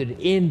grounded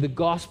in the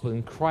gospel,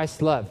 in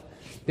Christ's love.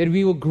 That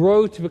we will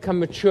grow to become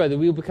mature. That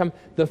we will become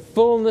the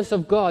fullness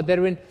of God. That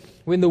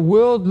when the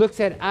world looks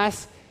at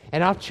us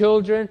and our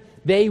children,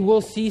 they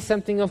will see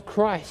something of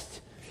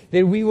Christ.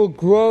 That we will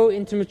grow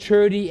into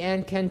maturity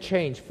and can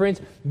change.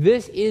 Friends,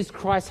 this is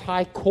Christ's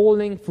high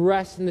calling for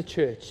us in the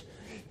church.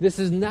 This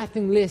is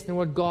nothing less than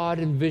what God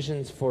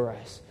envisions for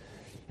us.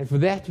 And for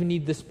that we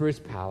need the Spirit's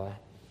power.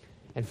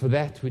 And for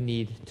that we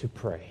need to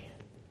pray.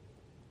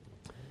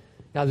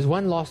 Now there's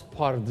one last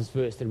part of this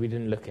verse that we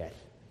didn't look at.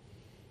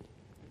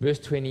 Verse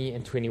 20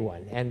 and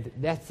 21. And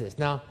that's this.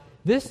 Now,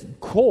 this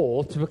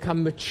call to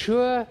become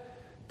mature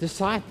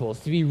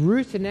disciples, to be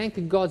rooted and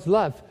anchored in God's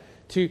love,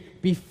 to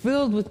be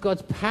filled with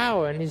God's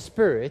power and His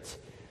Spirit,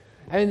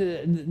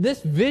 and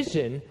this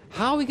vision,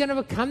 how are we going to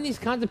become these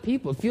kinds of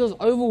people? It feels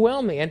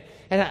overwhelming.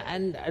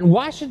 And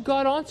why should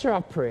God answer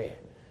our prayer?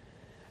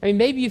 I mean,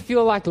 maybe you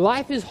feel like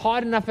life is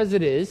hard enough as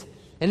it is,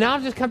 and now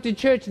I've just come to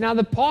church, and now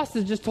the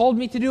pastor's just told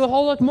me to do a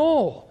whole lot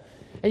more.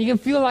 And you can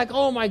feel like,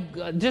 oh my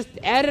God, just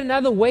add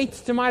another weight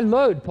to my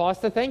load,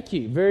 Pastor. Thank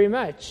you very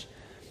much.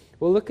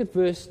 Well, look at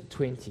verse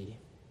 20.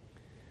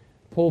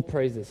 Paul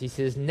prays this. He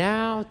says,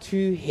 now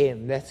to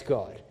Him, that's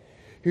God,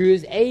 who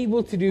is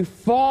able to do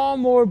far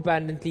more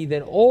abundantly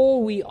than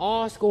all we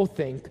ask or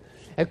think,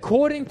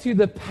 according to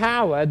the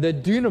power, the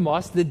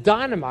dunamis, the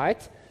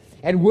dynamite,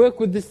 and work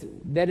with this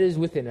that is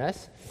within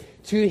us.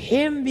 To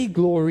Him be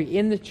glory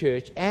in the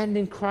church and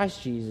in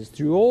Christ Jesus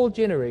through all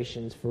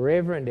generations,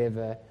 forever and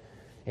ever.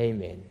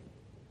 Amen.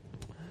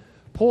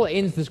 Paul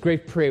ends this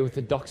great prayer with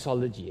a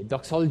doxology. A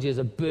doxology is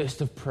a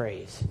burst of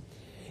praise.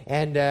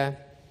 And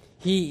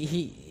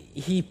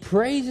he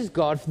praises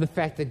God for the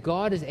fact that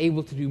God is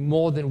able to do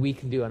more than we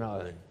can do on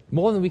our own,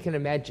 more than we can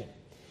imagine.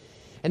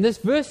 And this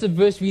verse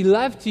we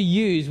love to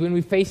use when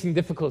we're facing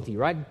difficulty,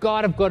 right?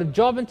 God, I've got a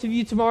job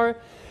interview tomorrow,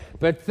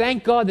 but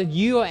thank God that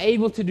you are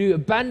able to do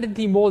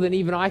abundantly more than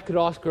even I could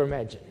ask or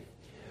imagine.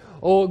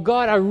 Or,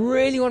 God, I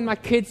really want my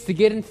kids to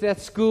get into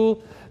that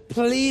school.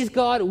 Please,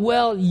 God,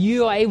 well,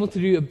 you are able to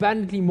do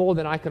abundantly more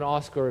than I can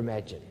ask or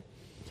imagine.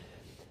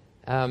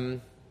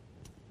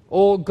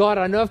 Or, God,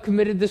 I know I've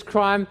committed this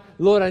crime.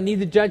 Lord, I need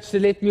the judge to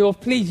let me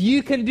off. Please,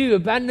 you can do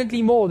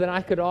abundantly more than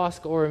I could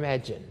ask or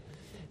imagine.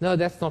 No,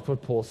 that's not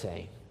what Paul's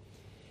saying.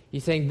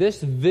 He's saying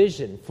this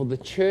vision for the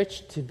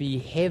church to be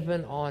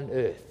heaven on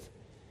earth,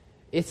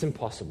 it's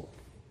impossible.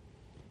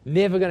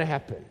 Never going to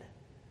happen.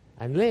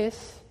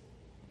 Unless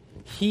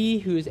He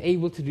who is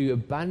able to do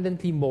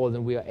abundantly more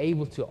than we are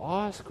able to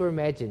ask or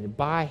imagine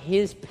by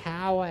His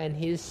power and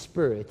His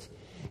Spirit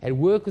at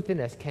work within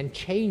us can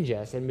change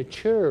us and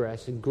mature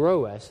us and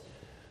grow us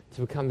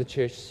to become the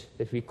church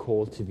that we're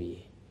called to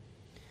be.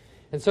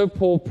 And so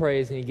Paul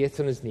prays and he gets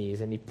on his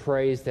knees and he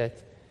prays that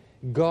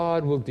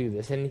God will do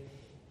this. And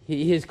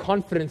his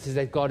confidence is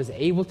that God is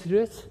able to do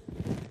it,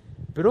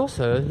 but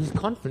also his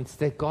confidence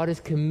that God is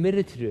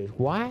committed to do it.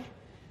 Why?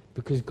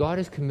 Because God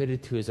is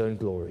committed to His own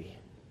glory.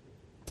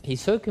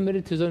 He's so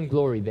committed to His own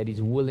glory that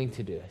He's willing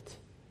to do it.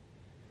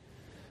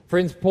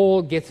 Friends,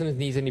 Paul gets on his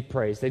knees and he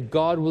prays that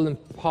God will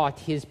impart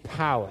His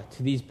power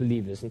to these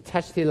believers and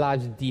touch their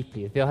lives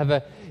deeply. They'll have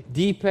a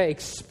deeper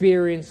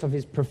experience of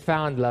His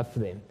profound love for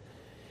them.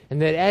 And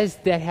that as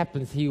that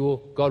happens,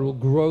 God will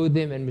grow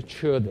them and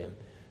mature them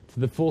to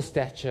the full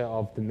stature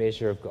of the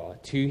measure of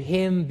God. To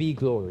Him be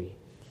glory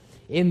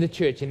in the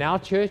church, in our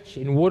church,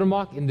 in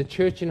Watermark, in the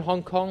church in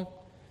Hong Kong,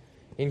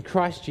 in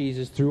Christ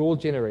Jesus, through all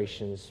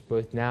generations,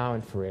 both now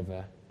and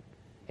forever.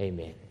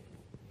 Amen.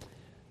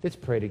 Let's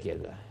pray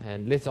together,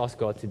 and let's ask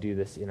God to do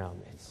this in our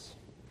midst.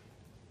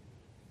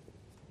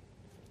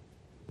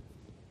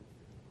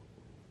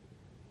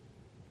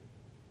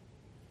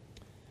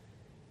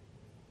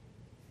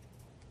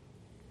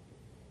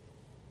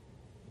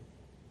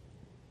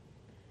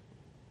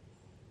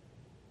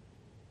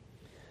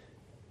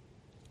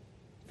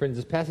 Friends,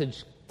 this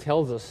passage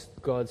tells us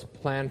God's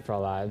plan for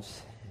our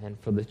lives and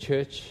for the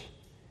church.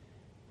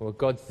 What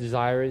God's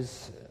desire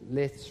is.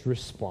 Let's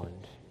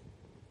respond.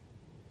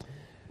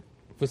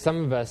 For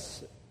some of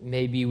us,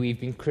 maybe we've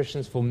been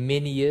Christians for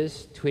many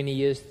years, 20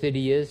 years, 30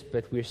 years,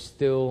 but we're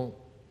still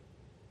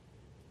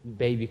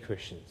baby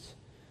Christians.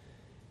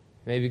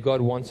 Maybe God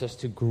wants us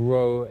to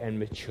grow and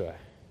mature.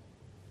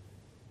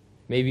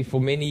 Maybe for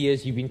many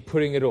years you've been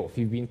putting it off.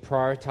 You've been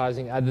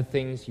prioritizing other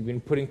things. You've been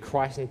putting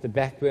Christ into the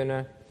back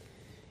burner.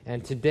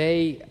 And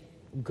today,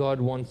 God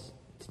wants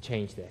to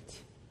change that.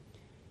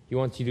 He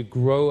wants you to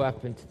grow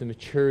up into the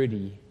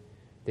maturity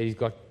that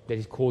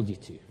He's called you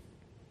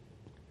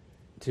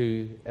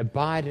to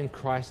abide in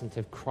Christ and to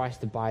have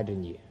Christ abide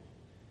in you.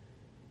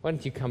 Why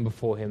don't you come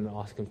before Him and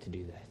ask Him to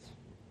do that?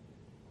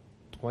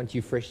 Why don't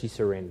you freshly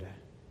surrender?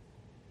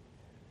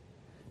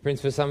 Friends,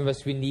 for some of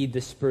us, we need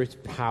the Spirit's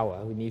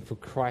power. We need for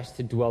Christ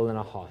to dwell in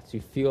our hearts.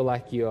 You feel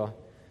like you're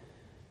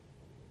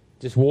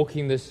just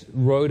walking this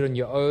road on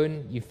your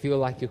own. You feel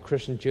like your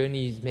Christian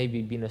journey has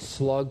maybe been a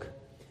slog.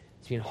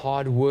 It's been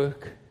hard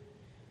work.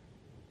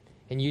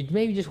 And you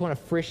maybe just want a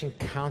fresh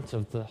encounter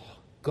of the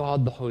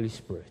God, the Holy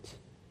Spirit.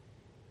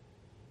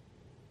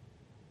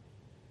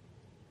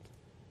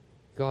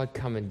 God,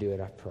 come and do it,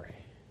 I pray.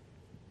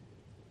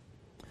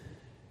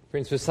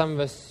 Friends, for some of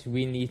us,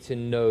 we need to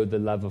know the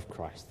love of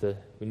Christ.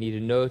 We need to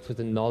know it with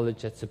a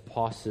knowledge that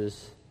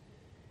surpasses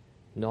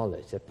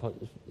knowledge, that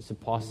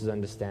surpasses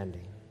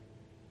understanding.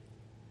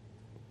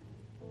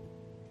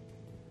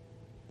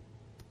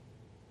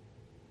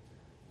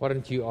 Why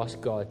don't you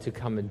ask God to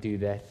come and do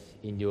that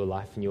in your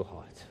life, in your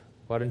heart?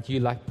 Why don't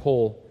you, like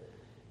Paul,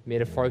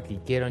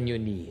 metaphorically, get on your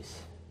knees?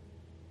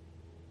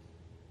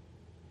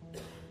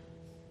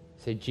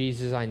 Say,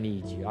 Jesus, I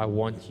need you. I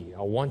want you.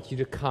 I want you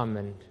to come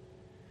and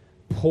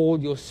pour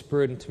your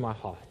Spirit into my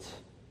heart.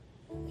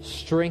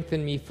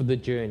 Strengthen me for the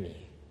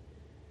journey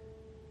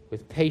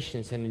with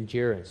patience and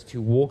endurance to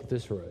walk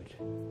this road.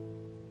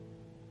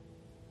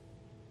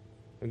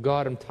 And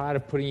God, I'm tired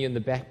of putting you in the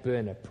back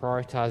burner,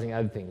 prioritizing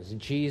other things.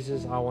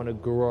 Jesus, I want to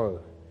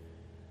grow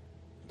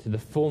to the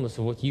fullness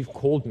of what you've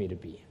called me to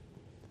be.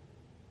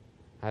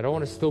 I don't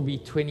want to still be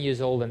 20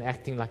 years old and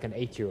acting like an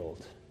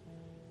 8-year-old.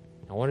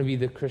 I want to be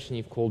the Christian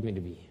you've called me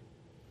to be.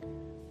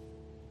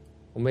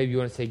 Or maybe you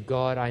want to say,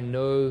 God, I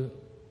know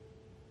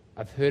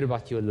I've heard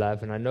about your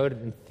love and I know it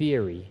in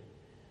theory,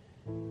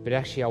 but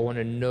actually I want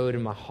to know it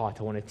in my heart.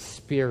 I want to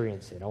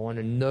experience it. I want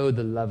to know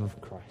the love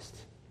of Christ.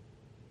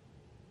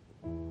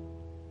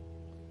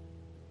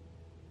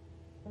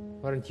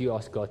 Why don't you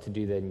ask God to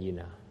do that in you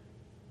now?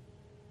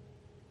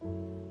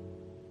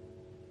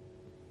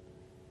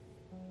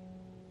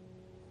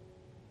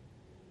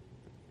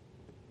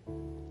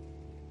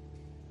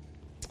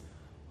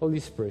 Holy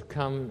Spirit,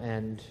 come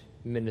and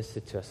minister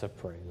to us, I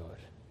pray, God.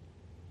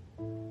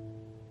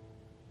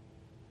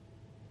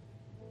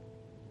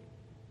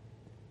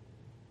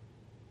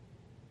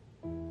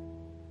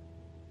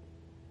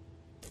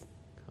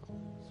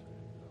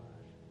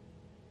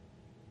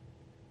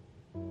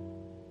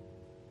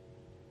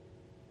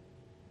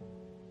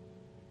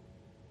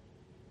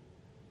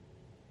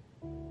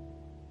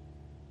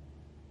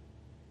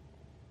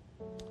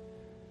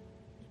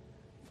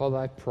 Father,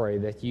 I pray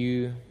that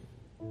you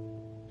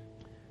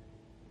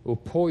will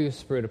pour your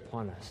Spirit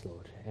upon us,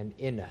 Lord, and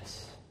in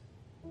us.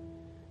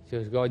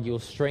 So, God, you'll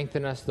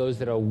strengthen us, those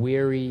that are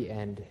weary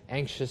and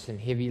anxious and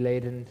heavy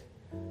laden,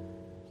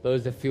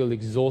 those that feel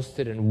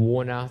exhausted and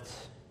worn out.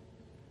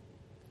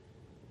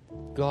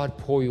 God,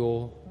 pour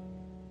your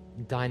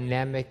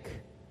dynamic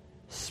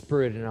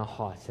Spirit in our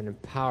hearts and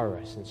empower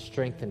us and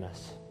strengthen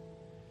us.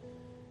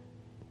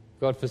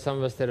 God, for some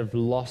of us that have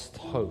lost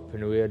hope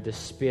and we are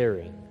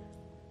despairing,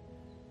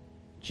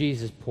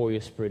 Jesus, pour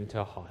your Spirit into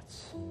our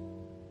hearts.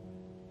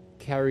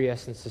 Carry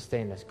us and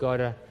sustain us.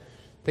 God,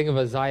 think of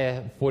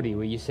Isaiah 40,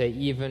 where you say,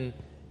 even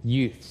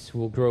youths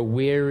will grow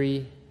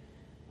weary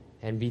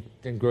and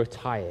grow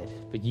tired,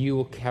 but you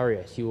will carry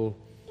us. You will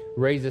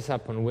raise us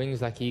up on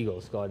wings like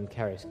eagles, God, and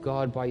carry us.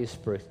 God, by your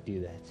Spirit,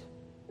 do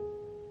that.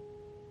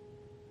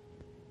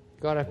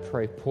 God, I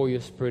pray, pour your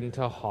Spirit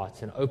into our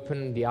hearts and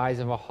open the eyes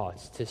of our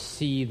hearts to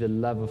see the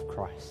love of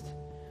Christ.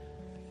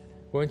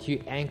 Won't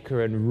you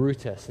anchor and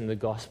root us in the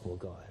gospel,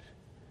 God?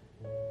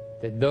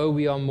 That though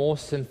we are more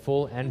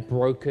sinful and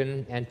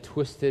broken and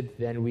twisted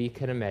than we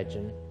can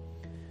imagine,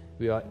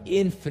 we are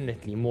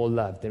infinitely more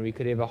loved than we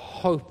could ever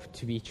hope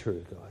to be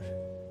true, God.